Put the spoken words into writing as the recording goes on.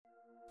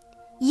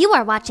You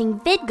are watching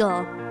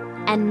VidGoal.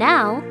 And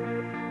now,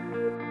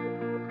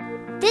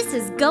 this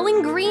is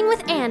Going Green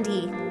with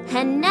Andy.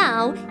 And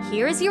now,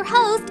 here is your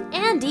host,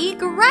 Andy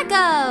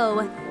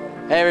Greco.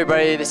 Hey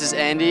everybody, this is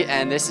Andy,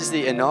 and this is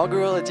the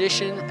inaugural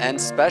edition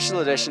and special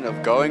edition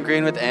of Going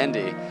Green with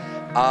Andy.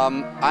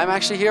 I'm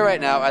actually here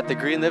right now at the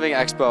Green Living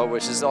Expo,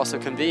 which is also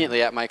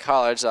conveniently at my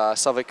college,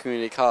 Suffolk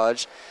Community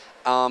College.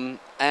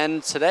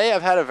 And today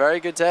I've had a very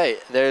good day.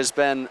 There's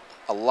been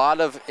a lot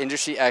of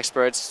industry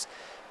experts,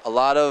 a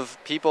lot of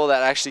people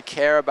that actually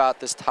care about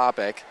this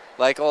topic,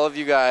 like all of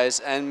you guys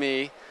and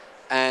me,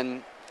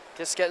 and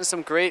just getting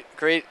some great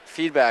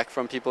feedback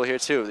from people here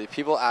too. The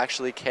people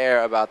actually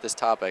care about this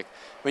topic.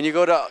 When you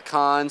go to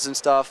cons and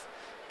stuff,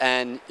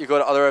 and you go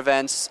to other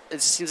events,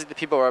 it seems like the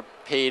people are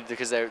paid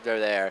because they're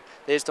there.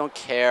 They just don't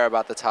care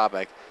about the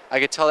topic. I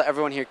could tell that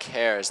everyone here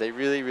cares. They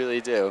really, really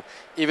do.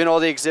 Even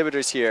all the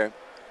exhibitors here,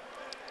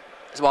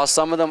 while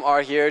some of them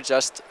are here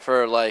just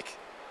for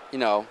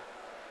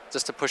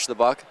just to push the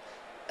buck,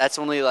 that's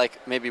only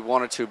like maybe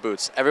one or two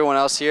booths. Everyone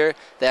else here,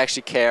 they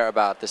actually care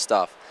about this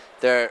stuff.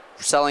 They're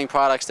selling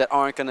products that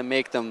aren't going to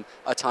make them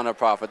a ton of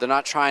profit. They're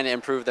not trying to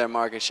improve their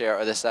market share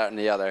or this, that, and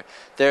the other.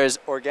 There's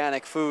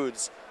organic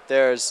foods.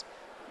 There's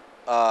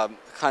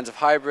kinds of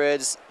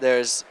hybrids.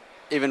 There's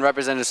even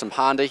representatives from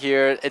Honda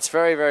here. It's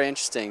very, very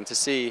interesting to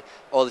see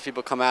all the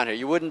people come out here.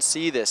 You wouldn't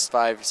see this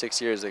 5 or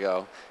 6 years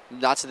ago,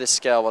 not to this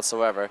scale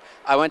whatsoever.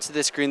 I went to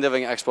this Green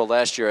Living Expo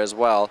last year as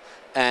well,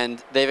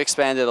 and they've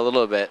expanded a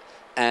little bit.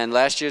 And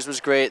last year's was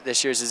great.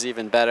 This year's is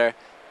even better.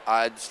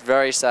 I'm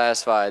very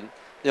satisfied.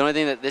 The only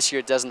thing that this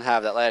year doesn't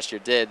have that last year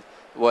did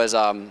was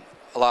a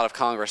lot of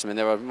congressmen.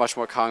 There were much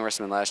more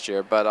congressmen last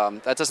year, but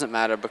that doesn't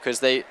matter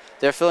because they're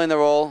filling the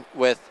role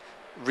with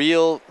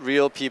real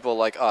people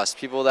like us,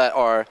 people that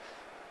are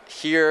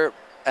here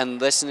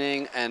and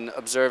listening and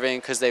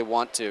observing because they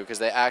want to, because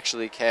they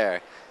actually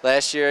care.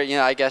 Last year,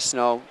 I guess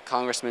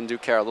congressmen do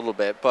care a little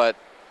bit, but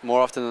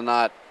more often than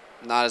not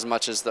as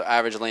much as the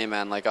average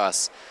layman like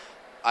us.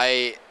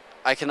 I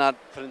cannot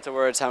put into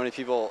words how many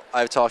people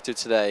I've talked to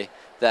today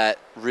that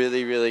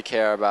really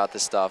care about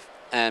this stuff,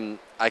 and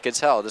I could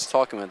tell just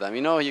talking with them.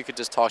 You could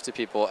just talk to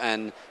people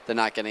and they're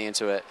not getting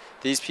into it.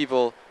 These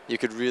people, you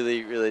could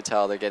really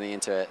tell they're getting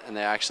into it and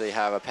they actually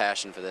have a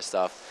passion for this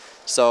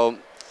stuff. So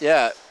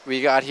yeah,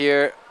 we got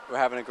here, we're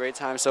having a great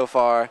time so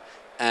far,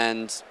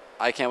 and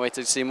I can't wait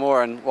to see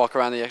more and walk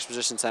around the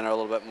exposition center a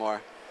little bit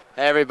more.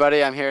 Hey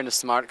everybody, I'm here in the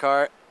Smart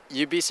Car.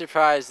 You'd be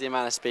surprised the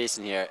amount of space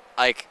in here.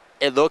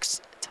 It looks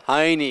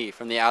tiny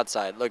from the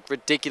outside. Look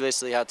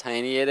ridiculously how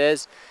tiny it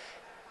is.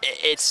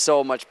 It's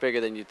so much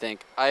bigger than you'd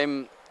think.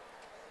 I'm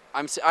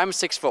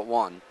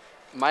 6'1".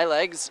 My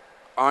legs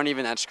aren't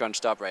even that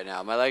scrunched up right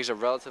now. My legs are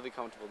relatively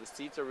comfortable. The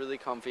seats are really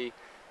comfy.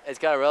 It's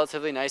got a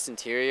relatively nice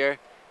interior.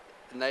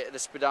 The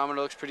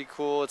speedometer looks pretty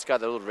cool. It's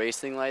got the little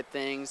racing light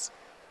things.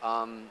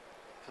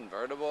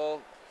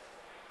 Convertible.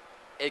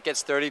 It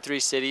gets 33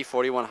 city,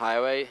 41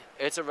 highway.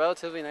 It's a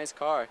relatively nice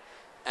car.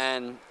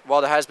 And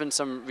while there has been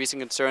some recent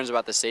concerns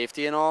about the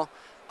safety and all,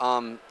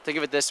 think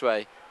of it this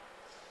way.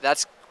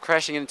 That's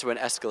crashing into an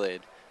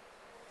Escalade.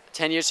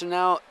 10 years from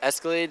now,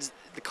 Escalades,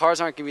 the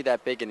cars aren't going to be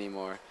that big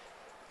anymore.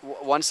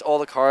 Once all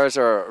the cars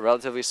are a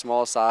relatively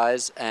small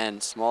size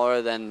and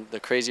smaller than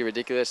the crazy,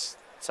 ridiculous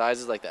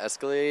sizes like the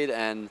Escalade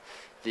and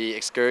the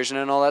Excursion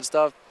and all that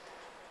stuff,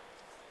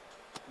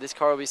 this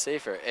car will be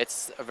safer.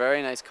 It's a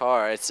very nice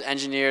car. It's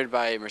engineered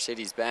by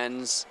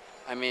Mercedes-Benz.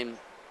 I mean,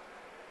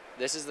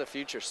 this is the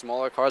future,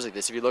 smaller cars like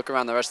this. If you look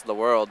around the rest of the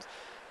world,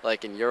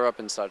 like in Europe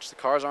and such, the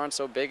cars aren't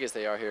so big as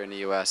they are here in the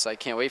U.S. I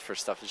can't wait for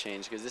stuff to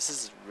change because this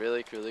is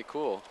really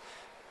cool.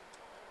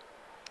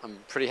 I'm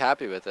pretty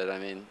happy with it. I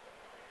mean,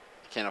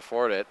 I can't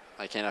afford it.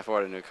 I can't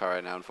afford a new car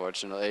right now,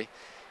 unfortunately.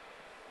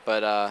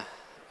 But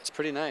it's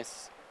pretty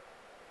nice.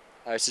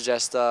 I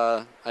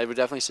would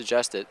definitely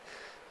suggest it.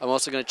 I'm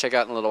also going to check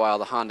out in a little while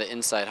the Honda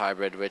Insight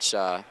Hybrid, which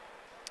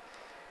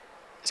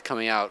is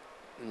coming out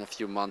in a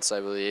few months, I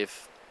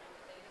believe.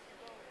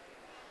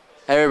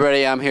 Hey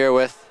everybody, I'm here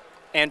with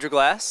Andrew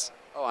Glass.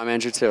 Oh, I'm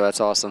Andrew too.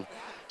 That's awesome.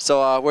 So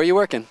where are you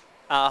working?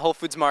 Whole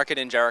Foods Market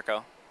in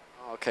Jericho.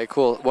 Okay,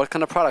 cool. What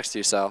kind of products do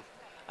you sell?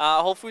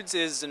 Whole Foods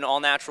is an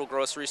all-natural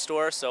grocery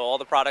store, so all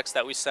the products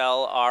that we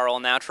sell are all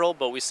natural,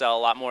 but we sell a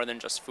lot more than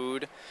just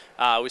food.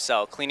 We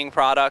sell cleaning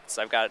products.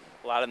 I've got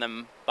a lot of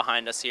them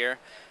behind us here.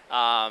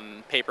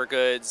 Paper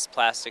goods,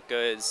 plastic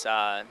goods,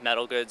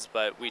 metal goods,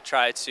 but we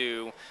try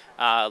to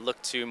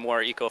look to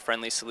more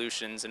eco-friendly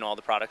solutions in all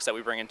the products that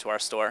we bring into our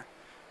store.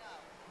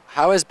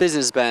 How has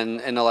business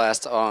been in the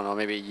last,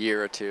 maybe a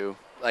year or two?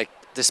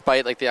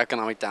 Despite the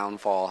economic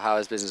downfall, how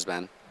has business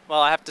been? Well,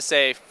 I have to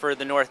say, for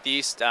the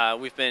Northeast,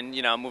 we've been,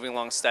 moving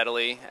along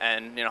steadily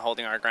and,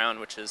 holding our ground,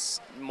 which is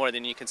more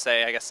than you can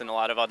say, I guess, in a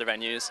lot of other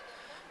venues.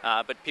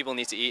 But people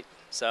need to eat,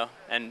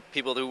 and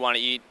people who want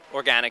to eat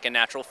organic and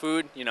natural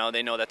food,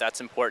 they know that that's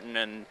important,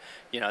 and,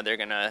 they're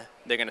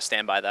gonna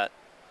stand by that.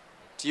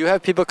 Do you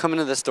have people come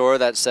into the store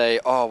that say,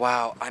 oh,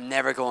 wow, I'm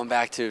never going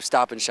back to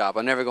Stop and Shop.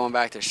 I'm never going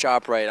back to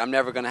ShopRite. I'm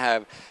never going to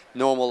have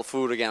normal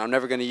food again. I'm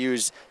never going to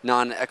use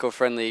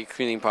non-eco-friendly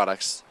cleaning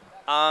products.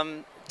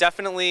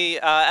 Definitely,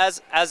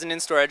 as an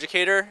in-store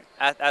educator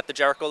at the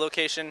Jericho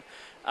location,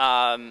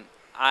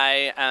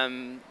 I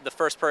am the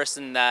first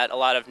person that a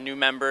lot of new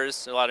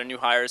members, a lot of new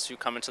hires who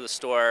come into the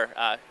store,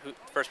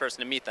 first person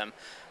to meet them.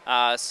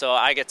 So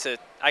I get to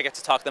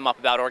talk them up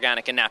about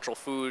organic and natural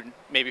food,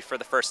 maybe for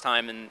the first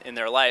time in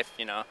their life,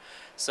 you know.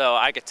 So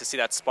I get to see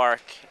that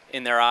spark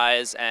in their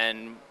eyes,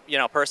 and you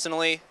know,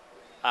 personally,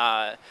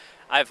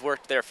 I've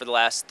worked there for the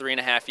last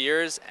 3.5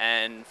 years,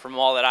 and from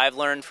all that I've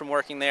learned from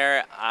working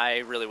there, I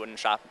really wouldn't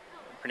shop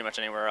pretty much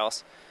anywhere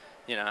else.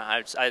 You know,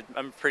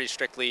 I'm pretty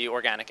strictly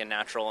organic and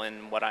natural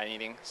in what I'm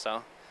eating.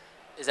 So,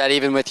 Is that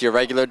even with your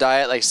regular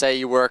diet? Like, say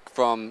you work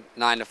from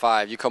 9 to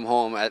 5, you come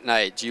home at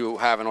night. Do you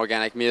have an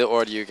organic meal,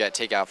 or do you get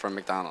takeout from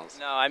McDonald's?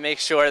 no, I make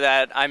sure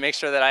that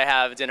I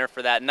have dinner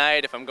for that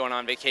night. If I'm going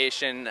on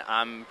vacation,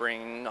 I'm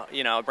bringing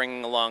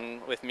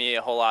along with me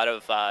a whole lot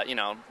of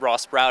raw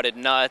sprouted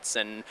nuts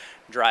and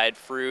dried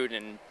fruit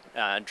and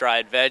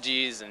dried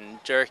veggies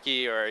and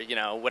jerky, or you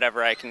know,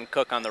 whatever I can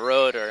cook on the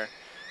road. Or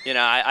you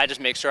know, I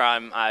just make sure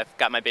I've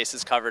got my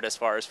bases covered as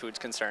far as food's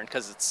concerned,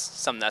 because it's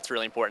something that's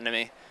really important to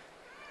me.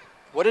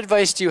 What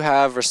advice do you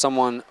have for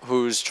someone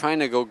who's trying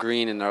to go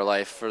green in their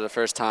life for the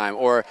first time,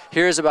 or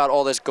hears about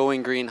all this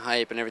going green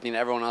hype and everything,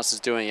 everyone else is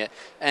doing it,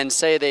 and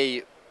say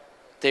they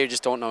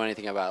just don't know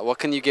anything about it? What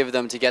can you give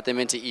them to get them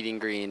into eating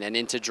green and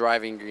into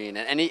driving green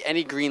and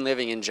any green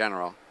living in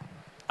general?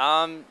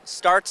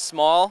 Start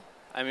small.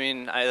 I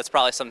mean, that's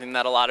probably something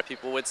that a lot of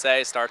people would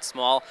say. Start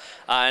small,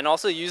 and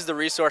also use the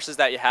resources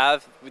that you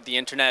have. The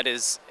internet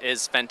is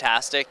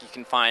fantastic. You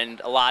can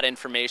find a lot of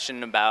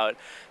information about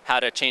how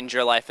to change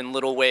your life in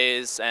little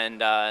ways, and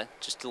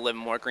just to live a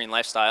more green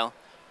lifestyle.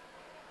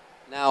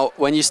 Now,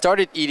 when you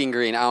started eating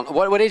green,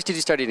 what age did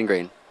you start eating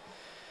green?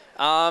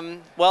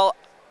 Well,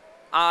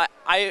 I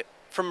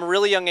from a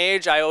really young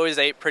age, I always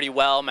ate pretty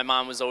well. My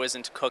mom was always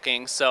into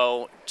cooking,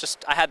 so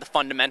I had the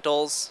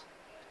fundamentals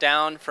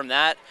down from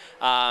that.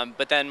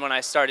 But then when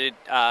I started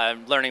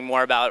learning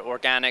more about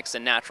organics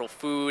and natural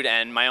food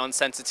and my own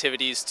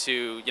sensitivities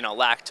to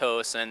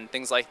lactose and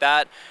things like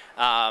that,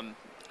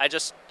 I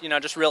just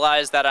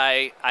realized that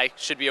I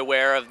should be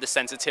aware of the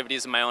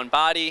sensitivities of my own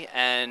body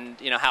and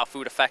how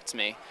food affects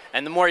me.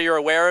 And the more you're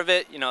aware of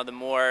it, the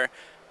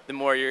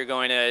more you're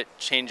going to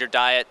change your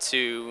diet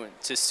to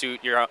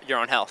suit your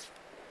own health.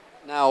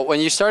 Now, when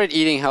you started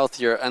eating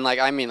healthier, and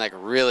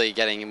really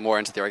getting more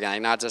into the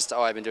organic, not just,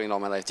 oh, I've been doing it all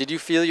my life, did you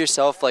feel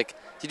yourself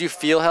did you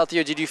feel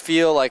healthier? Did you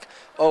feel like,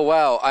 oh,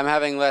 wow, I'm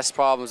having less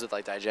problems with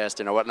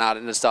digestion or whatnot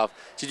and stuff?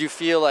 Did you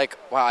feel like,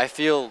 wow, I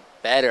feel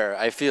better,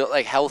 I feel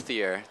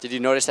healthier? Did you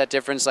notice that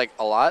difference a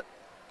lot?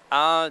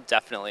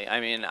 Definitely.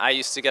 I mean, I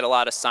used to get a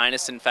lot of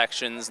sinus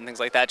infections and things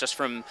like that just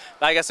from,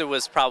 I guess it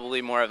was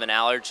probably more of an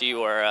allergy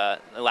or a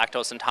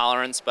lactose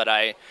intolerance, but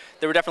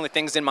there were definitely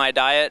things in my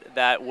diet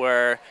that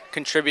were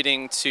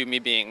contributing to me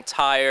being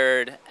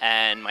tired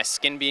and my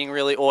skin being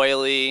really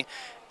oily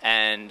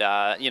and,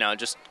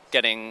 just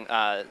getting,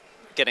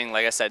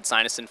 like I said,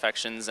 sinus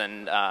infections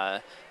and,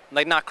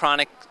 not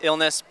chronic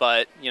illness,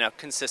 but,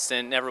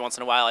 consistent. Every once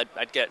in a while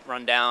I'd get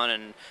run down,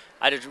 and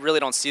I just really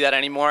don't see that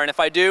anymore. And if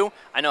I do,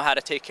 I know how to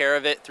take care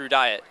of it through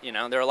diet.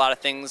 There are a lot of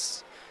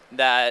things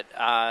that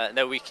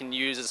we can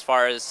use as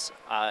far as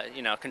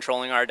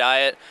controlling our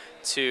diet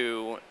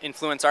to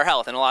influence our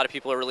health. And a lot of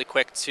people are really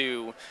quick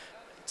to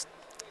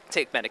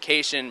take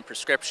medication,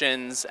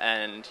 prescriptions,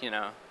 and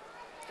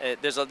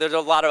there's a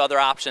lot of other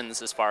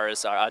options as far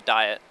as our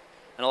diet,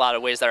 and a lot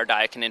of ways that our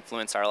diet can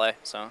influence our life.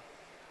 So,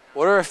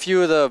 what are a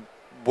few of the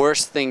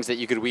worst things that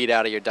you could weed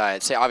out of your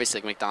diet? Say,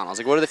 obviously,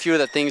 McDonald's. What are the few of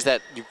the things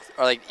that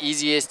are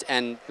easiest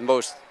and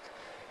the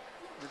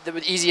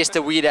easiest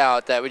to weed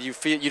out that you'd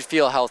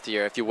feel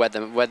healthier if you wed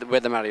them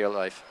out of your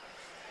life?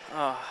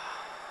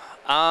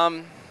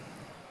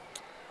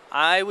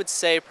 I would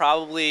say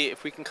probably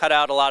if we can cut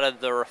out a lot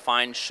of the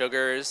refined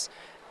sugars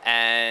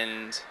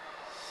and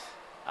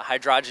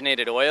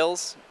hydrogenated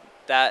oils,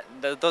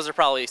 those are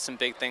probably some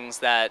big things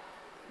that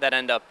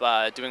end up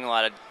doing a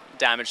lot of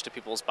damage to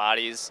people's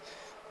bodies.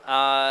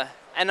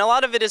 And a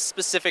lot of it is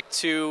specific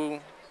to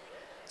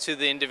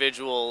the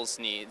individual's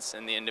needs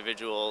and the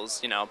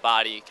individual's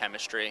body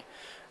chemistry.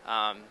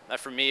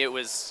 For me, it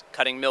was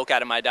cutting milk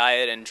out of my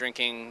diet and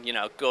drinking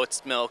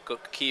goat's milk,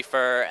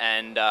 kefir,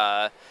 and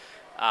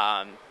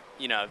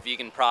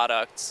vegan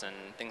products and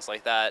things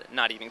like that.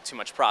 Not eating too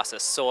much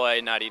processed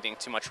soy, not eating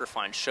too much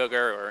refined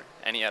sugar or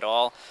any at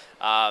all.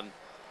 I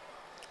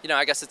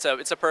guess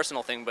it's a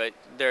personal thing, but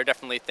there are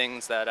definitely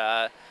things that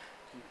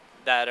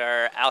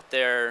are out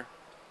there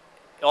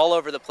all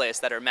over the place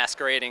that are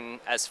masquerading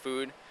as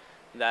food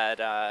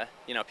that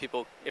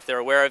people, if they're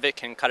aware of it,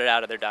 can cut it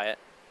out of their diet.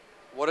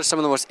 What are some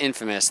of the most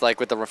infamous,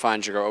 with the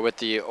refined sugar or with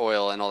the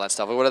oil and all that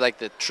stuff? What are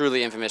the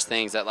truly infamous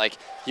things that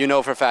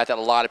for a fact that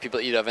a lot of people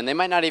eat of, and they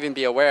might not even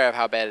be aware of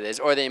how bad it is,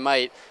 or they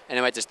might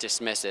just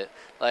dismiss it?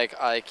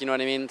 You know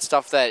what I mean?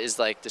 Stuff that is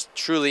just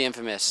truly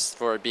infamous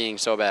for being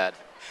so bad.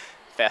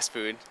 Fast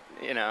food.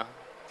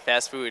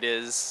 Fast food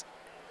is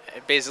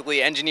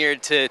basically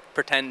engineered to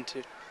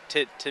pretend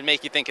to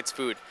make you think it's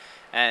food,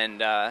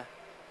 and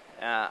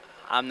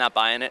I'm not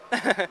buying it.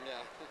 Yeah.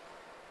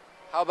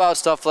 How about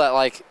stuff that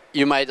like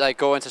you might like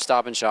go into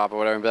Stop and Shop or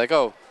whatever and be like,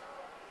 oh,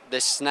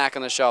 this snack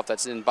on the shelf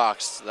that's in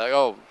box. Like,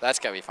 oh, that's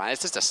gotta be fine.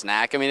 It's just a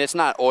snack. I mean, it's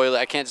not oily.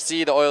 I can't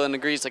see the oil and the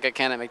grease like I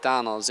can at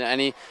McDonald's.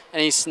 Any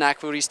snack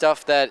foody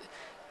stuff that,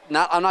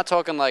 I'm not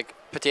talking like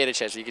potato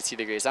chips where you can see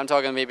the grease. I'm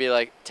talking maybe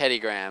like Teddy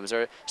Grahams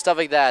or stuff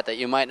like that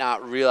you might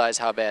not realize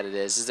how bad it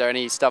is. Is there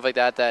any stuff like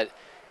that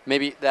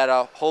maybe that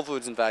Whole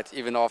Foods in fact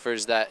even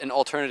offers that an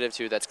alternative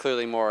to that's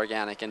clearly more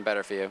organic and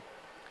better for you?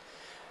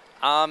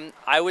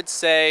 I would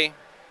say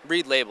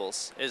read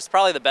labels is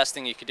probably the best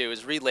thing you could do,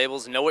 is read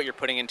labels, know what you're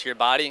putting into your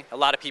body. A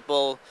lot of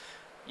people,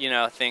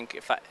 think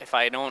if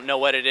I don't know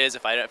what it is,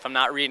 if I'm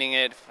not reading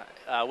it,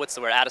 what's the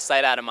word? Out of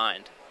sight, out of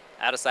mind.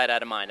 Out of sight,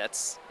 out of mind.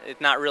 It's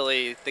not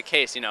really the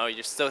case.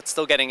 You're still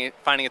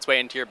finding its way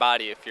into your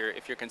body if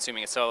you're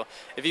consuming it. So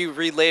if you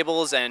read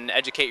labels and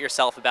educate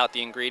yourself about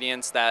the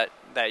ingredients that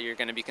you're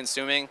going to be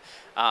consuming,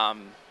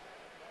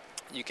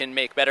 you can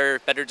make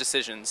better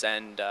decisions,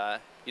 and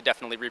you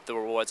definitely reap the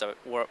rewards of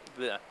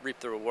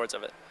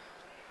it.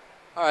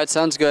 All right,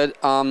 sounds good.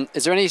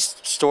 Is there any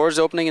stores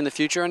opening in the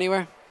future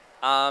anywhere?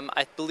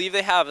 I believe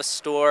they have a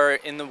store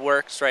in the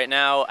works right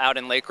now out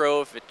in Lake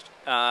Grove.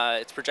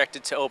 It's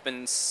projected to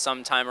open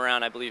sometime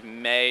around, I believe,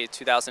 May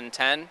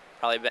 2010,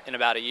 probably in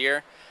about a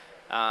year.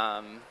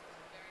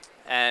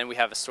 And we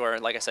have a store,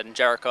 like I said, in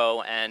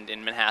Jericho and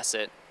in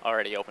Manhasset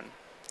already open.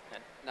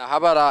 Now, how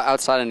about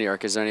outside of New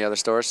York? Is there any other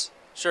stores?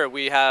 Sure,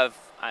 we have,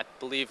 I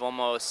believe,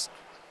 almost,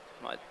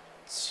 I'm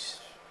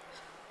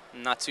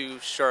not too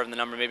sure of the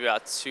number, maybe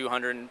about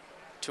 200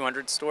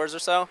 stores or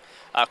so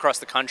across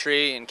the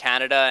country, in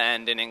Canada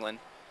and in England.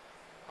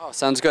 Oh,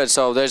 sounds good.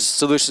 So there's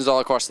solutions all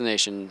across the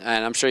nation,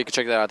 and I'm sure you can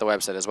check that out at the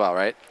website as well,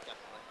 right?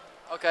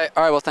 Definitely. Okay.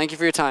 All right. Well, thank you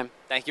for your time.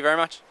 Thank you very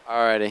much.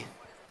 All righty.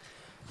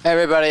 Hey,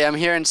 everybody. I'm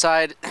here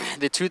inside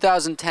the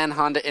 2010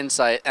 Honda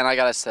Insight, and I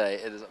gotta say,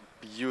 it is a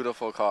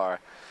beautiful car.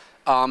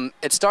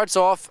 It starts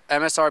off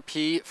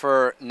MSRP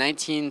for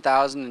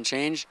 $19,000 and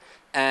change,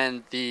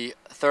 and the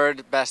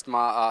third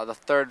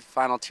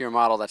final tier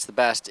model that's the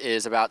best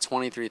is about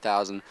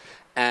 $23,000.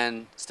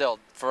 And still,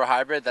 for a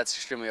hybrid, that's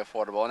extremely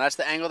affordable. And that's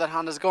the angle that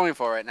Honda's going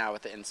for right now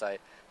with the Insight.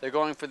 They're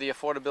going for the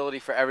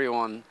affordability for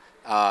everyone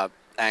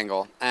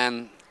angle.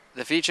 And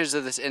the features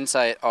of this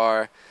Insight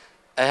are,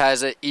 it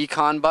has an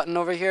Econ button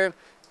over here,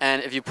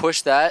 and if you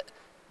push that,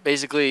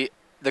 basically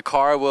the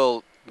car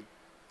will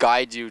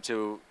guide you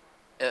to,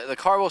 the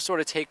car will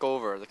sort of take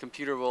over. The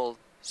computer will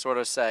sort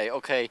of say,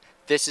 okay,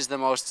 this is the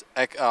most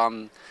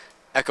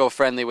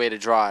eco-friendly way to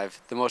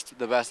drive,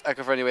 the best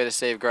eco-friendly way to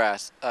save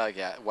gas.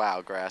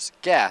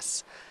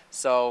 Gas.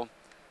 So,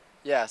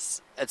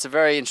 yes, it's a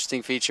very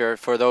interesting feature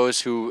for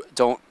those who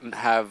don't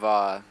have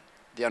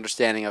the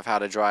understanding of how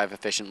to drive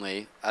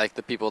efficiently, like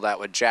the people that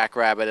would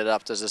jackrabbit it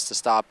up just to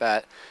stop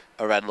at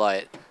a red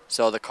light.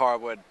 So the car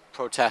would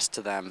protest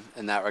to them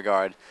in that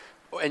regard.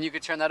 And you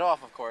could turn that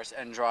off, of course,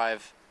 and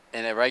drive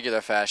in a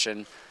regular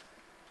fashion,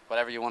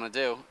 whatever you want to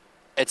do.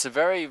 It's a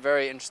very,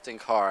 very interesting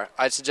car.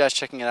 I'd suggest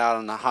checking it out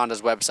on the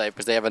Honda's website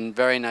because they have a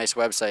very nice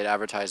website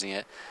advertising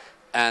it.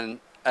 And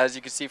as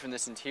you can see from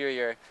this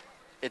interior,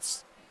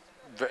 it's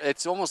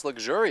almost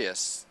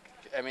luxurious.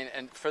 I mean,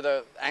 and for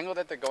the angle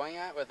that they're going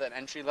at with an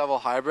entry-level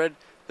hybrid,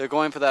 they're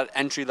going for that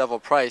entry-level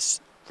price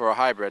for a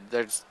hybrid.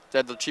 They're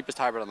the cheapest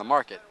hybrid on the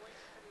market.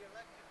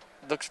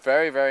 It looks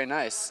very, very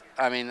nice.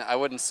 I mean, I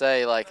wouldn't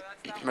say like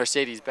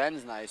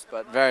Mercedes-Benz nice,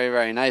 but very,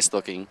 very nice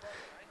looking.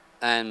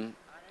 And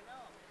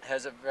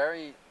has a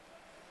very,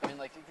 I mean,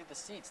 like, look at the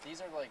seats.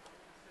 These are like,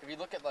 if you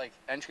look at like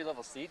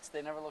entry-level seats,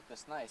 they never look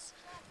this nice.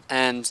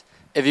 And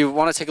if you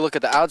want to take a look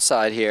at the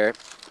outside here,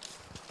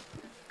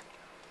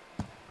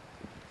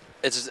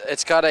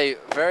 it's got a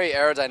very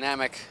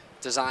aerodynamic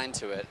design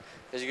to it.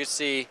 As you can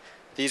see,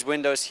 these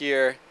windows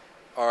here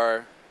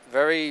are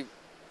very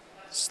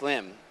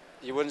slim.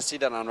 You wouldn't see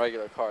that on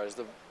regular cars.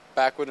 The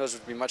back windows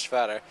would be much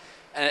fatter.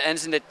 And it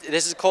ends in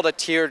this is called a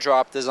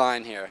teardrop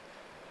design here.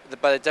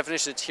 By the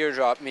definition of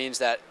teardrop means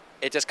that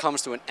it just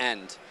comes to an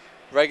end.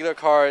 Regular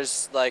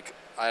cars, like,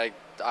 I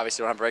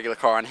obviously don't have a regular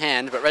car on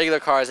hand, but regular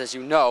cars, as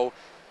you know,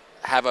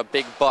 have a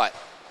big butt.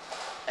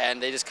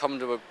 And they just come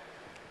to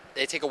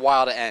they take a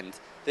while to end.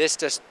 This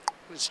just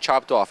is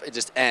chopped off. It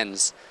just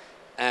ends.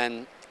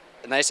 And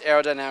a nice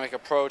aerodynamic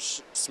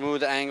approach,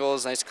 smooth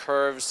angles, nice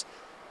curves.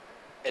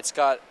 It's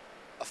got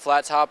a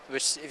flat top,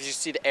 which if you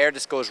see the air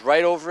just goes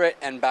right over it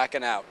and back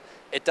and out.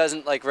 It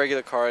doesn't, like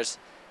regular cars,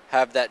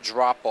 have that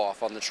drop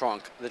off on the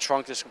trunk. The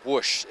trunk just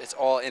whoosh, it's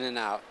all in and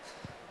out.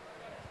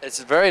 It's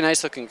a very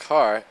nice looking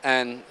car,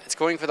 and it's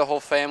going for the whole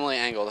family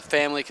angle. The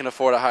family can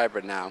afford a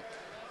hybrid now.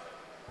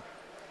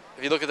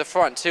 If you look at the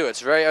front too,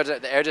 it's very,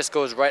 the air just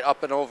goes right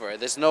up and over it.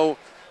 There's no,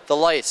 the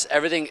lights,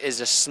 everything is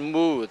just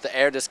smooth. The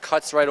air just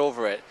cuts right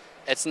over it.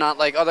 It's not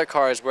like other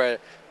cars where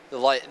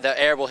the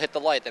air will hit the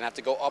light, then have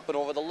to go up and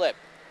over the lip.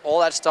 All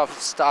that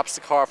stuff stops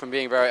the car from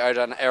being very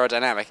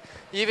aerodynamic.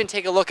 You even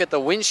take a look at the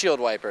windshield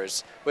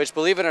wipers, which,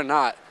 believe it or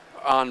not,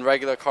 on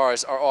regular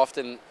cars are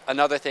often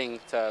another thing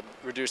to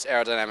reduce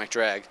aerodynamic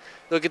drag.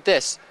 Look at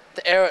this.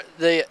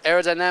 the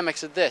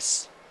aerodynamics of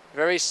this,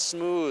 very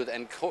smooth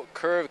and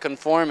curve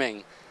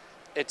conforming.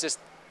 It just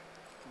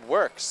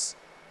works.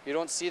 You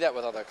don't see that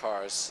with other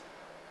cars.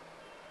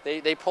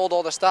 They pulled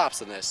all the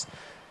stops in this.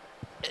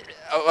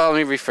 Well,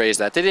 let me rephrase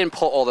that. They didn't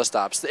pull all the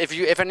stops.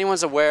 If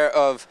anyone's aware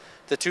of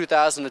the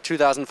 2000 to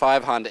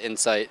 2005 Honda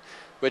Insight,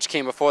 which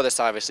came before this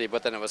obviously,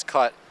 but then it was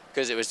cut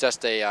because it was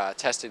just a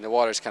testing the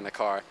waters kind of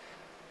car.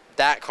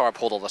 That car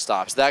pulled all the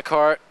stops. That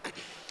car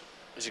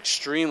is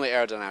extremely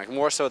aerodynamic,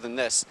 more so than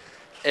this.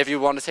 If you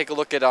want to take a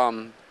look at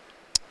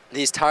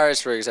these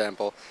tires, for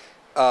example,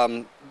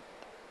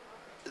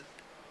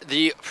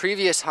 the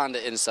previous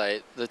Honda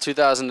Insight, the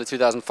 2000 to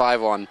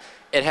 2005 one,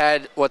 it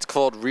had what's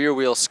called rear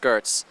wheel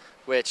skirts,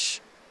 which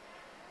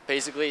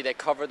basically they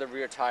cover the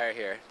rear tire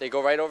here. They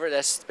go right over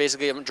this,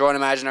 basically draw an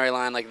imaginary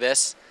line like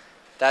this.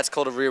 That's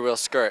called a rear wheel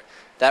skirt.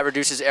 That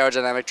reduces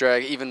aerodynamic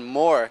drag even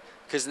more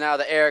because now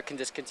the air can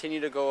just continue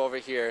to go over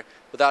here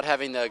without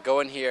having to go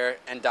in here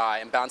and die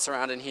and bounce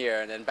around in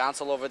here and then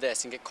bounce all over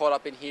this and get caught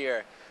up in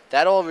here.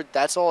 That's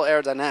all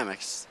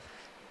aerodynamics.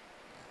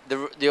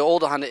 The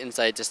old Honda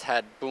Insight just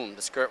had, boom,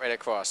 the skirt right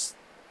across.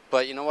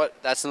 But you know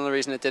what? That's another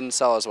reason it didn't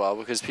sell as well,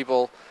 because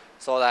people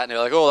saw that and they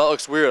were like, oh, that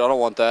looks weird. I don't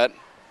want that.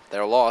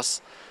 They're a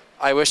loss.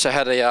 I wish I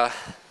had a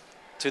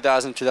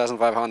 2000,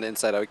 2005 Honda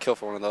Insight. I would kill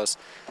for one of those.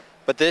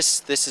 But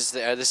this is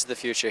the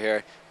future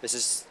here. This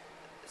is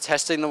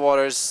testing the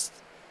waters.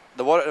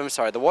 The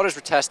waters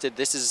were tested.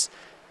 This is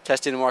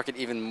testing the market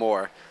even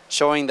more,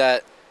 showing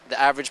that the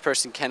average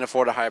person can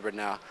afford a hybrid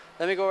now.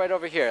 Let me go right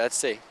over here. Let's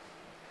see.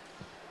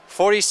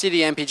 40 CD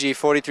MPG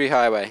 43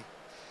 highway.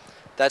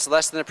 That's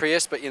less than a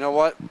Prius, but you know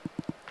what?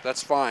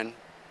 That's fine,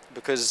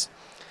 because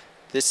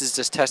this is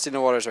just testing the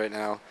waters right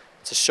now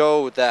to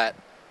show that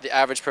the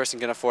average person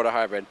can afford a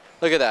hybrid.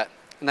 Look at that.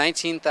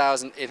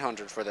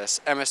 19,800 for this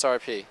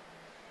MSRP.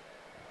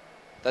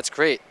 That's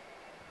great.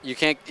 You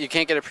can't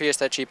get a Prius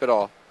that cheap at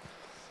all.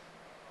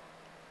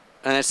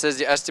 And it says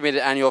the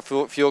estimated annual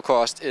fuel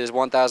cost is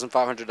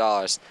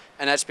 $1,500,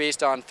 and that's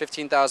based on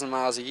 15,000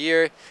 miles a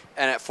year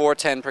and at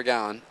 $4.10 per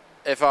gallon.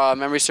 If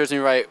memory serves me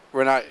right,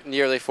 we're not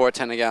nearly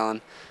 $4.10 a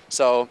gallon,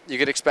 so you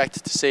could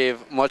expect to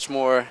save much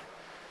more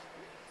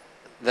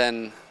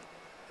than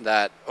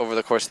that over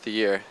the course of the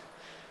year.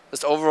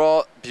 Just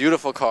overall,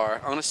 beautiful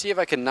car. I'm gonna see if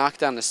I can knock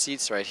down the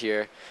seats right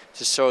here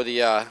to show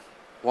the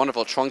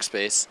wonderful trunk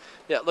space.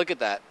 Yeah, look at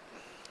that.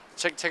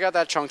 Check out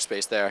that trunk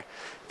space there.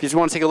 If you just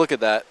want to take a look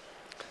at that,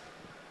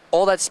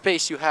 all that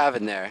space you have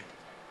in there,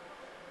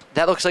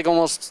 that looks like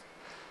almost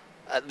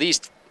at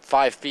least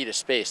 5 feet of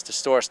space to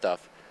store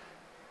stuff.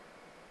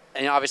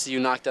 And obviously you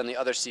knock down the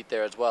other seat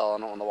there as well. I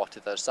don't want to walk to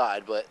the other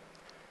side, but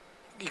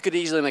you could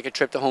easily make a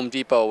trip to Home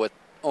Depot with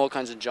all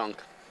kinds of junk.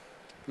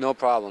 No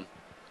problem.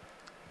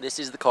 This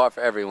is the car for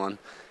everyone.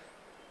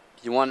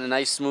 You want a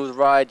nice smooth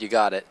ride, you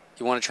got it.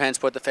 You want to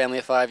transport the family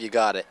of 5, you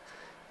got it.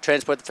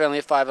 Transport the family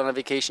of 5 on a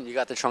vacation, you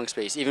got the trunk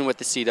space, even with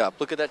the seat up.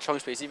 Look at that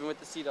trunk space, even with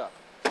the seat up.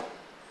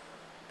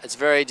 It's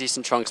very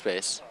decent trunk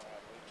space.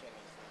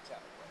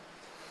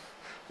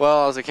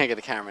 Well, I can't get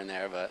the camera in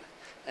there, but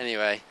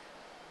anyway.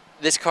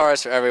 This car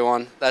is for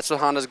everyone. That's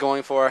what Honda's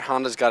going for.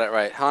 Honda's got it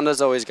right.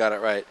 Honda's always got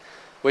it right.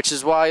 Which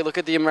is why, look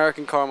at the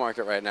American car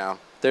market right now.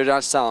 They're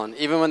not selling.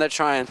 Even when they're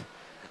trying,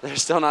 they're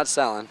still not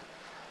selling.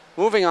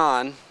 Moving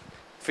on,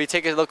 if we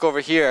take a look over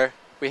here,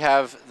 we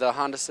have the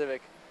Honda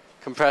Civic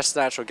compressed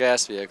natural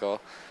gas vehicle.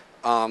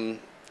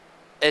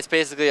 It's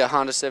basically a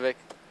Honda Civic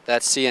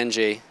that's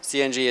CNG.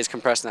 CNG is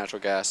compressed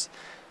natural gas.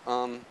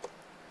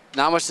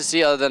 Not much to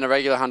see other than a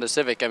regular Honda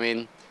Civic. I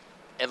mean,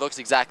 it looks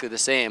exactly the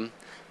same.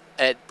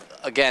 It,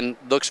 again,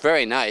 looks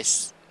very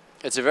nice.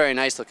 It's a very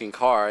nice looking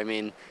car. I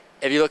mean,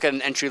 if you look at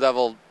an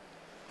entry-level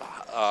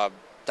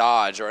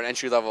Dodge or an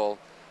entry-level,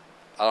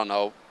 I don't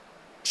know,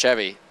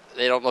 Chevy,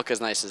 they don't look as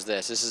nice as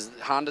this.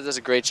 Honda does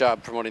a great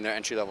job promoting their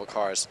entry-level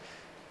cars.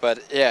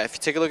 But yeah, if you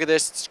take a look at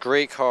this, it's a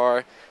great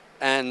car.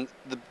 And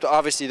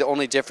obviously the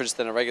only difference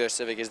than a regular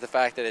Civic is the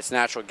fact that it's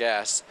natural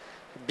gas.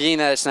 Being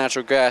that it's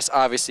natural gas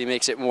obviously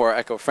makes it more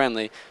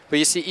eco-friendly. But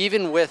you see,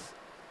 even with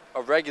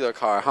a regular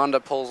car, Honda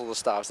pulls all the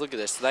stops. Look at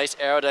this, nice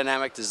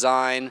aerodynamic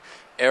design.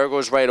 Air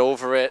goes right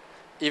over it.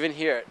 Even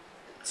here,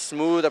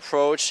 smooth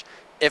approach.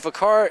 If a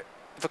car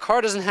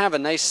doesn't have a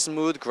nice,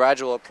 smooth,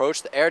 gradual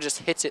approach, the air just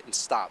hits it and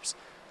stops.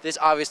 This,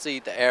 obviously,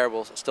 the air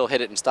will still hit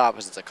it and stop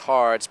because it's a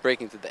car, it's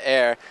braking through the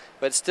air,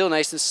 but it's still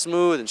nice and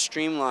smooth and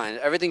streamlined.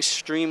 Everything's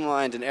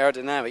streamlined and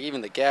aerodynamic,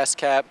 even the gas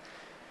cap.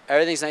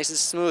 Everything's nice and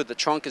smooth. The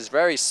trunk is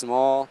very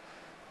small.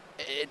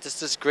 It just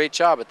does a great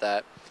job at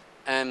that.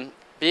 And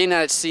being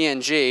that it's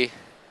CNG,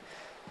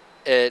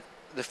 the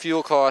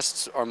fuel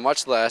costs are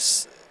much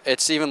less.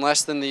 It's even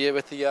less than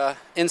with the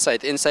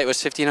Insight. The Insight was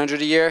 $1,500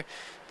 a year.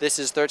 This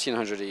is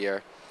 $1,300 a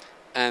year.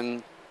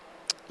 And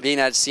being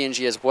that it's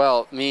CNG as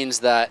well means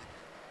that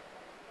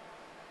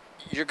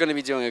you're going to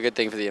be doing a good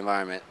thing for the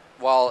environment.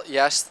 While,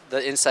 yes,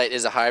 the Insight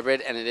is a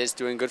hybrid and it is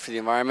doing good for the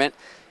environment,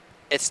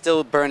 it's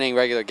still burning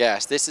regular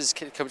gas. This is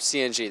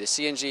CNG. The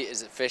CNG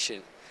is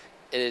efficient.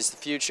 It is the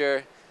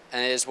future,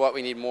 and it is what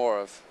we need more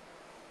of.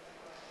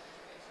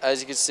 As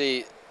you can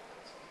see,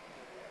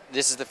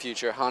 this is the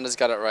future. Honda's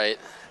got it right.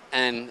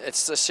 And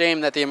it's a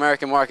shame that the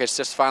American market's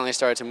just finally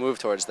started to move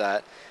towards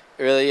that.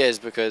 It really is,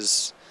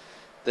 because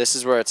this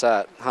is where it's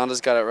at.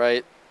 Honda's got it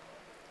right.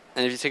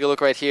 And if you take a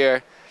look right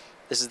here,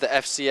 this is the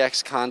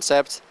FCX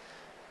concept.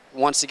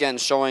 Once again,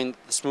 showing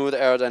the smooth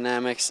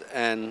aerodynamics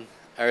and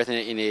everything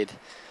that you need.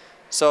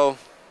 So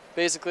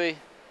basically,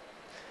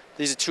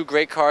 these are two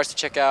great cars to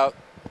check out.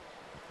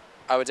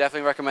 I would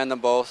definitely recommend them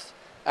both,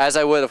 as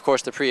I would, of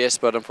course, the Prius,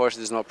 but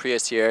unfortunately there's no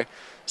Prius here.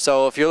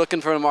 So if you're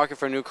looking for a market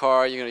for a new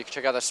car, you can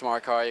check out the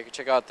Smart Car. You can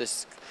check out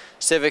this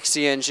Civic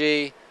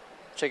CNG,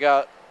 check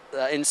out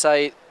the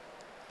Insight.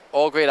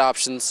 All great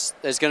options.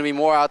 There's going to be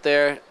more out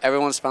there.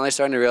 Everyone's finally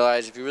starting to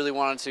realize if you really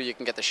wanted to, you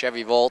can get the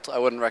Chevy Volt. I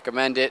wouldn't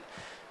recommend it,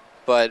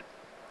 but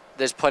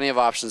there's plenty of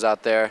options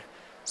out there.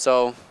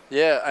 So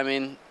yeah, I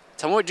mean,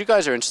 tell me what you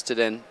guys are interested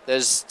in.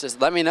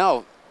 Just let me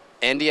know.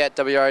 Andy at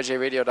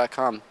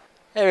WRJRadio.com.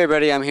 Hey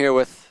everybody, I'm here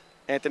with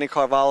Anthony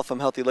Carvalho from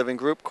Healthy Living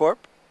Group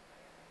Corp.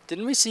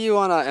 Didn't we see you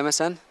on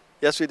MSN?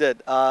 Yes, we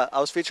did. I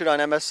was featured on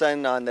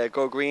MSN on the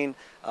Go Green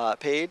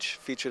page,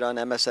 featured on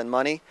MSN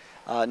Money,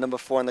 number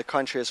 4 in the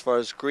country as far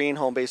as green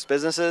home-based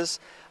businesses.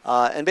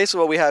 And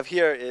basically what we have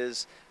here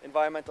is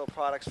environmental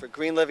products for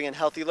green living and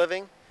healthy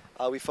living.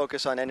 We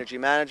focus on energy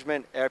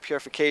management, air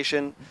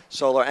purification,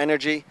 solar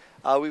energy.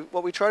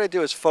 What we try to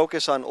do is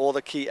focus on all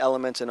the key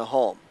elements in a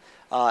home,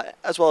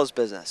 as well as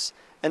business.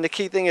 And the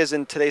key thing is,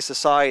 in today's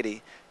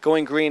society,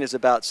 going green is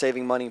about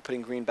saving money and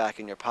putting green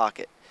back in your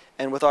pocket.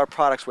 And with our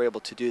products, we're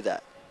able to do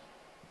that.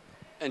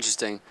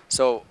 Interesting.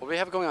 So what we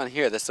have going on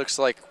here, this looks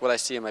like what I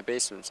see in my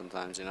basement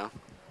sometimes, you know?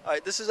 All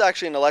right, this is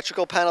actually an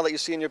electrical panel that you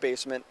see in your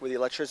basement where the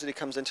electricity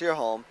comes into your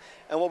home.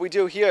 And what we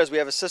do here is we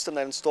have a system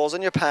that installs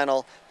in your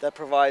panel that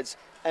provides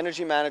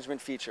energy management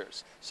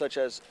features, such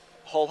as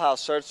whole house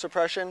surge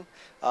suppression,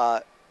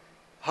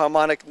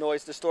 harmonic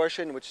noise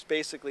distortion, which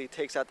basically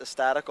takes out the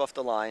static off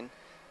the line.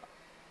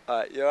 All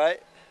right, you all right?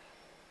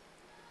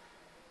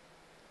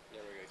 Yeah,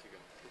 we're good. Keep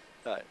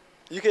going. All right.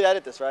 You can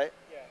edit this, right?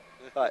 Yeah.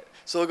 All right,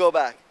 so we'll go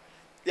back.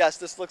 Yes,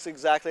 this looks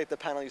exactly like the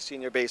panel you see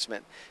in your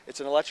basement.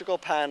 It's an electrical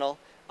panel,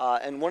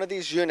 and one of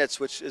these units,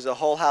 which is a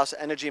whole house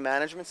energy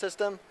management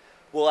system,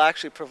 will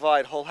actually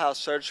provide whole house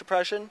surge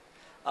suppression,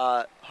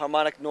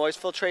 harmonic noise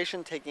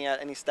filtration, taking out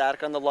any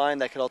static on the line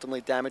that could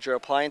ultimately damage your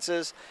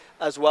appliances,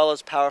 as well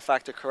as power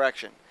factor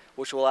correction,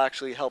 which will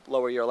actually help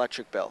lower your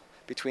electric bill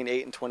between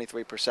 8 and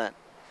 23%.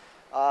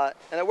 And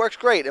it works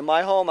great. In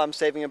my home, I'm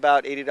saving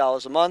about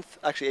 $80 a month,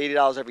 actually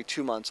 $80 every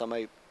 2 months on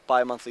my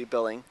bi-monthly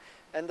billing,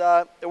 and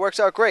it works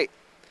out great.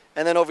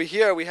 And then over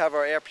here we have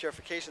our air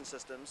purification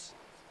systems.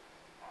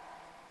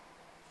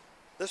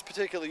 This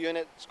particular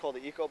unit is called the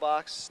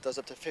EcoBox, does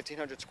up to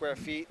 1,500 square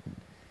feet,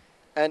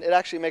 and it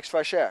actually makes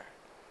fresh air.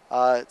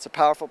 It's a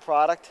powerful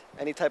product.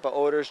 Any type of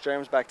odors,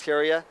 germs,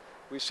 bacteria,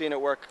 we've seen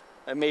it work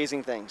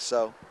amazing things,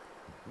 so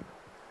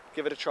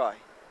give it a try.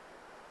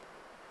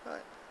 All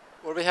right.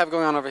 What do we have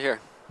going on over here?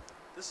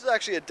 This is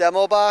actually a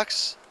demo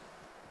box.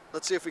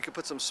 Let's see if we can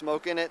put some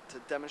smoke in it to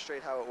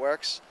demonstrate how it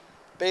works.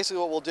 Basically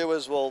what we'll do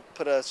is we'll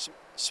put a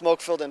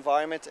smoke-filled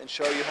environment and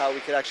show you how we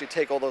could actually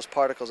take all those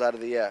particles out of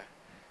the air.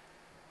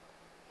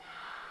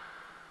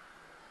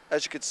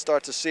 As you can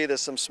start to see,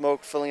 there's some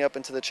smoke filling up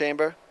into the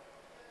chamber.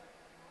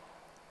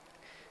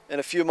 In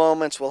a few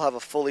moments we'll have a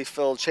fully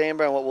filled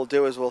chamber, and what we'll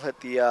do is we'll hit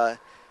the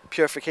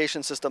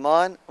purification system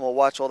on, and we'll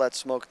watch all that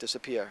smoke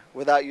disappear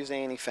without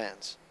using any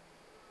fans.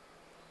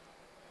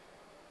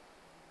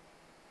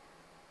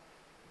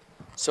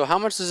 So how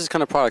much does this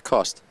kind of product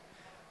cost?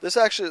 This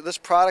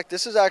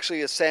is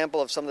actually a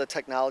sample of some of the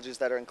technologies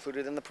that are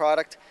included in the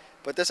product,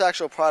 but this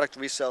actual product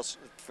resells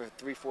for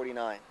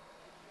 $349.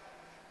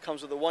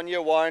 Comes with a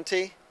 1-year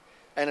warranty,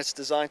 and it's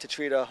designed to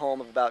treat a home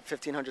of about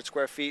 1,500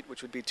 square feet,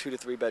 which would be 2 to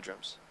 3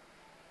 bedrooms.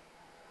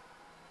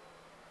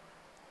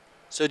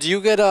 So do you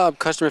get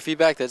customer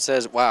feedback that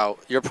says, wow,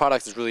 your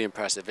product is really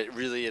impressive, it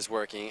really is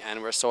working,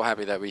 and we're so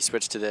happy that we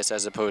switched to this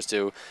as opposed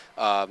to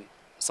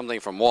something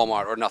from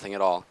Walmart or nothing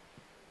at all?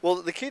 Well,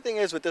 the key thing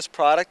is with this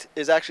product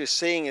is actually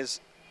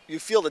you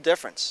feel the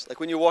difference. Like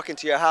when you walk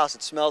into your house,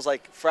 it smells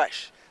like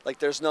fresh, like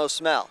there's no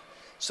smell.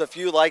 So if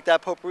you like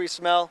that potpourri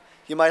smell,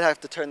 you might have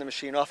to turn the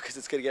machine off because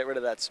it's going to get rid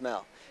of that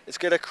smell. It's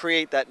going to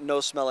create that no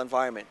smell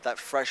environment, that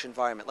fresh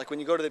environment. Like when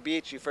you go to the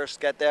beach, you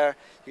first get there,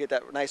 you get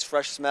that nice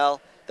fresh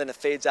smell, then it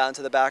fades out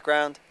into the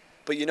background,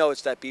 but you know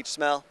it's that beach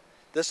smell.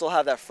 This will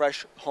have that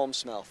fresh home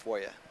smell for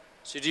you.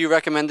 So do you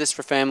recommend this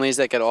for families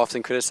that get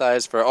often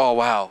criticized for, oh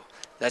wow,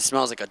 that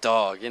smells like a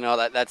dog? You know,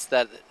 that's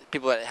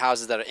people at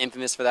houses that are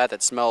infamous for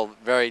that smell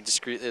very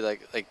discreetly,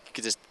 like you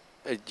could just,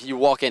 you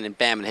walk in and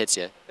bam, it hits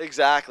you.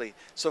 Exactly.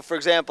 So for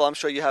example, I'm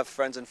sure you have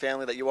friends and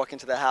family that you walk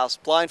into the house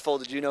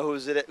blindfolded, you know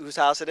whose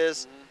house it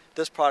is? Mm-hmm.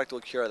 This product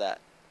will cure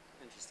that.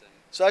 Interesting.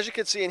 So as you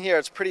can see in here,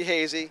 it's pretty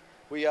hazy.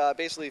 We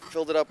basically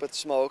filled it up with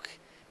smoke,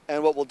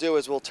 and what we'll do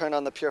is we'll turn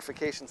on the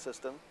purification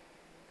system.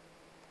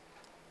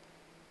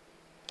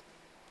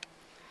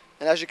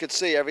 And as you can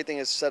see, everything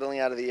is settling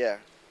out of the air.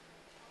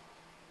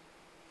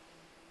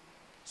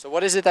 So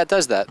what is it that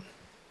does that?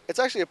 It's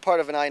actually a part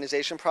of an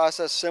ionization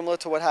process similar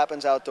to what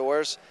happens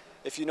outdoors.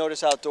 If you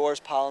notice outdoors,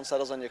 pollen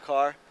settles on your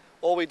car.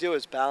 All we do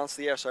is balance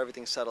the air so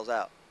everything settles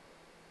out.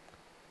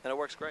 And it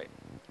works great.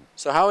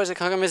 So how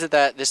come is it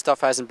that this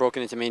stuff hasn't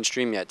broken into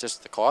mainstream yet?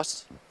 Just the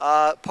cost?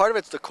 Part of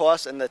it's the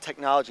cost and the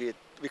technology. It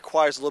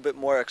requires a little bit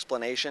more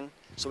explanation.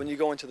 So when you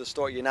go into the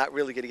store, you're not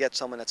really going to get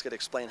someone that's going to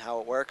explain how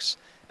it works.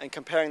 And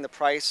comparing the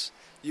price,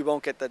 you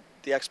won't get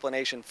the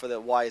explanation for the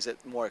why is it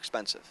more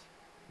expensive.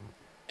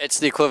 It's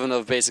the equivalent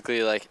of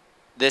basically like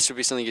this would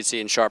be something you'd see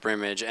in Sharper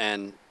Image,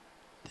 and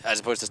as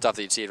opposed to stuff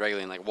that you'd see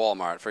regularly in like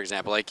Walmart, for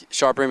example. Like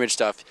Sharper Image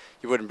stuff,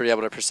 you wouldn't be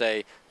able to per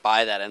se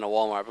buy that in a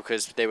Walmart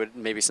because they would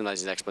maybe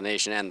sometimes need an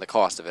explanation and the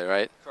cost of it,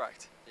 right?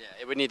 Correct. Yeah,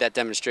 it would need that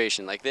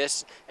demonstration. Like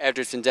this,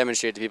 after it's been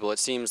demonstrated to people, it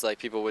seems like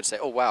people would say,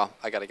 oh wow,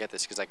 I got to get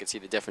this because I can see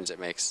the difference it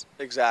makes.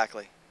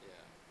 Exactly. Yeah.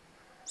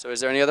 So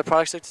is there any other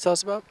products you'd like to tell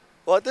us about?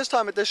 Well, at this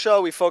time at this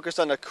show, we focused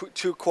on the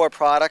two core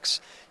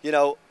products. You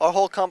know, our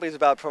whole company is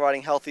about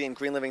providing healthy and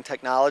green living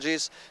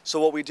technologies. So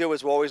what we do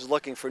is we're always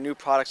looking for new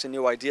products and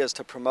new ideas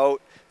to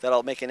promote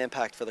that'll make an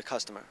impact for the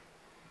customer.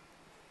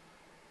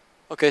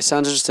 Okay,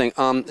 sounds interesting.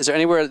 Is there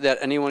anywhere that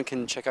anyone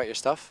can check out your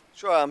stuff?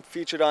 Sure, I'm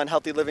featured on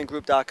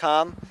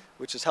healthylivinggroup.com,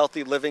 which is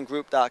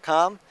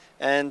healthylivinggroup.com,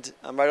 and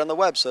I'm right on the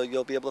web, so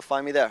you'll be able to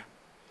find me there.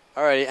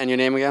 Alrighty, and your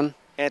name again?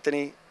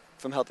 Anthony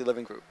from Healthy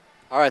Living Group.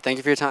 All right, thank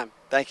you for your time.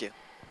 Thank you.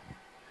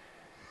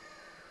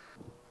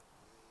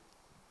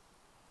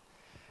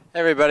 Hey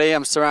everybody,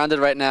 I'm surrounded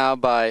right now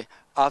by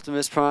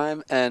Optimus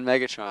Prime and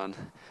Megatron.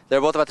 They're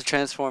both about to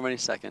transform any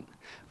second.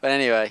 But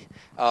anyway,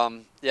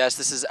 yes,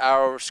 this is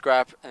Arrow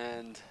Scrap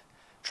and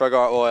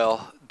Trugar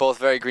Oil, both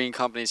very green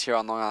companies here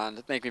on Long Island.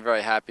 It makes me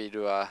very happy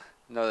to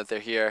know that they're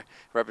here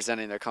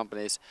representing their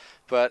companies.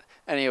 But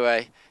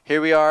anyway, here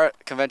we are,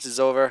 convention's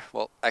over,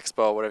 well,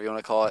 expo, whatever you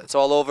want to call it. It's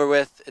all over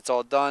with, it's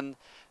all done.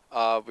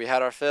 We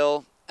had our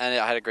fill, and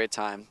I had a great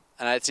time.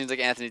 And it seems like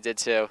Anthony did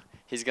too.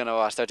 He's going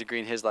to start to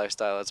green his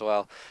lifestyle as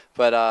well.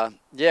 But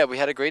yeah, we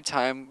had a great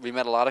time. We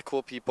met a lot of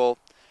cool people.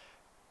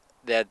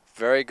 They had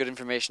very good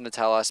information to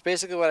tell us.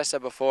 Basically what I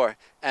said before.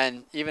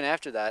 And even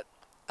after that,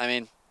 I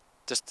mean,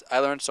 just I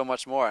learned so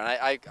much more. And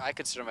I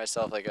consider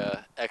myself like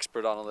a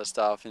expert on all this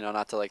stuff. You know,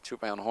 not to like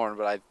toot my own horn,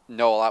 but I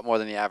know a lot more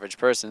than the average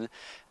person.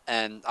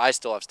 And I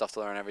still have stuff to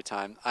learn every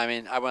time. I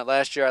mean, I went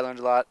last year. I learned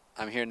a lot.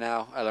 I'm here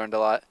now. I learned a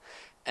lot.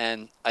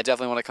 And I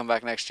definitely want to come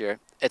back next year.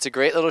 It's a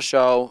great little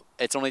show.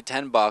 It's only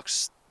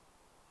 $10.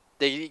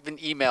 They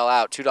even email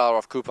out $2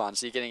 off coupons,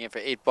 so you're getting it for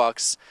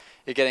 $8.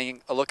 You're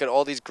getting a look at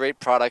all these great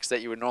products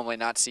that you would normally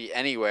not see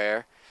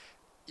anywhere.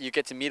 You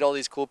get to meet all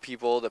these cool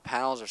people. The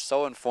panels are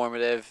so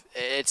informative.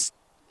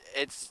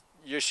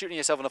 You're shooting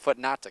yourself in the foot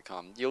not to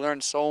come. You learn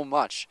so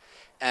much,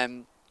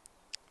 and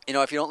you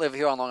know if you don't live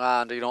here on Long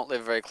Island or you don't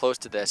live very close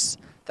to this,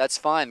 that's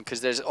fine because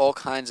there's all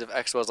kinds of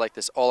expos like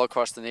this all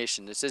across the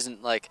nation. This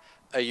isn't like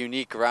a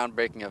unique,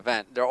 groundbreaking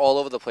event. They're all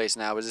over the place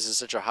now because this is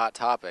such a hot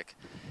topic.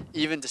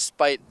 Even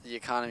despite the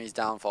economy's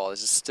downfall,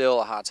 this is still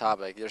a hot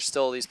topic. There's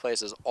still these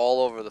places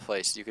all over the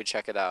place. You could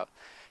check it out.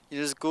 You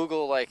just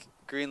Google like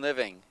Green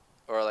Living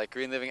or like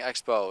Green Living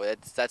Expo.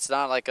 That's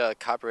not like a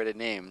copyrighted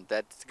name.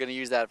 That's going to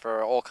use that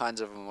for all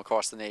kinds of them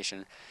across the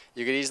nation.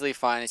 You could easily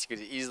find it. You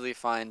could easily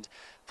find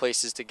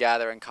places to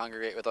gather and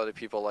congregate with other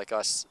people like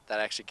us that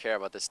actually care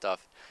about this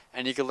stuff.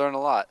 And you could learn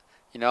a lot.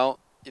 You know,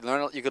 you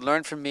could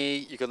learn from me.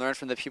 You could learn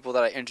from the people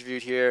that I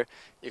interviewed here.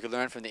 You could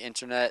learn from the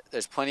internet.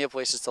 There's plenty of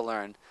places to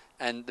learn.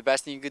 And the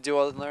best thing you could do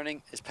other than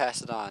learning is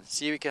pass it on.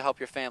 See if you can help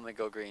your family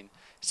go green.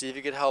 See if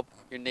you could help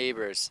your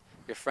neighbors,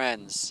 your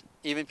friends,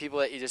 even people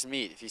that you just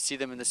meet. If you see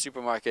them in the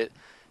supermarket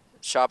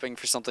shopping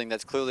for something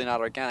that's clearly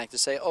not organic, to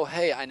say, oh,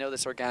 hey, I know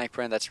this organic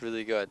brand that's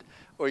really good.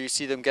 Or you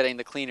see them getting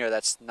the cleaner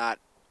that's not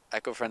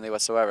eco-friendly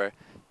whatsoever.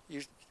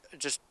 You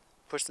just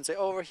push them and say,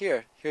 oh, over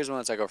here. Here's one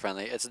that's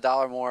eco-friendly. It's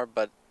 $1 more,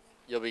 but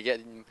you'll be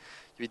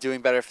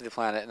doing better for the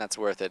planet, and that's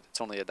worth it.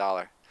 It's only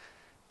 $1.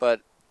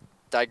 But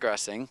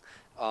digressing.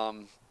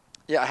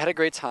 Yeah, I had a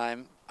great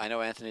time. I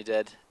know Anthony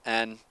did,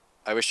 and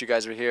I wish you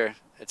guys were here.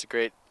 It's a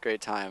great, great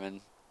time,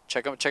 and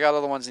check out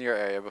all the ones in your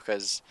area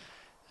because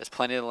there's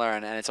plenty to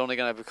learn, and it's only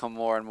going to become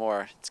more and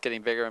more. It's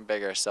getting bigger and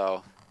bigger,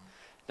 so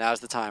now's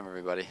the time,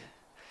 everybody.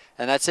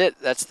 And that's it.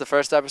 That's the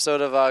first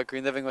episode of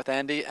Green Living with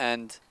Andy,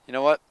 and you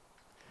know what?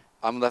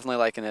 I'm definitely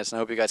liking this, and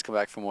I hope you guys come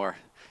back for more.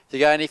 If you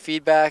got any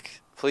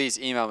feedback, please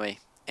email me,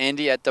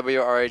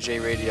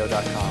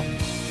 andy@wrajradio.com.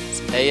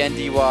 It's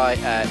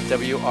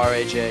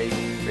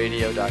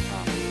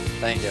ANDY@wrajradio.com.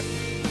 Thank you.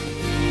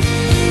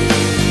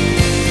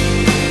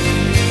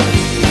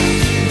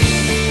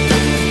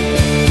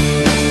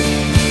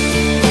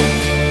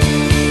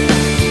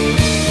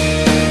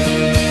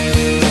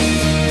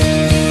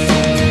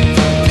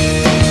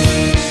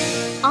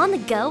 On the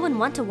go and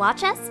want to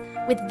watch us?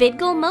 With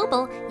VidGoal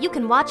Mobile, you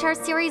can watch our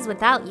series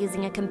without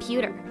using a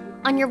computer.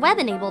 On your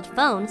web-enabled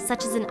phone,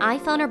 such as an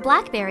iPhone or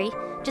BlackBerry,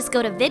 just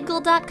go to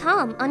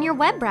vidgoal.com on your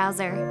web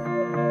browser.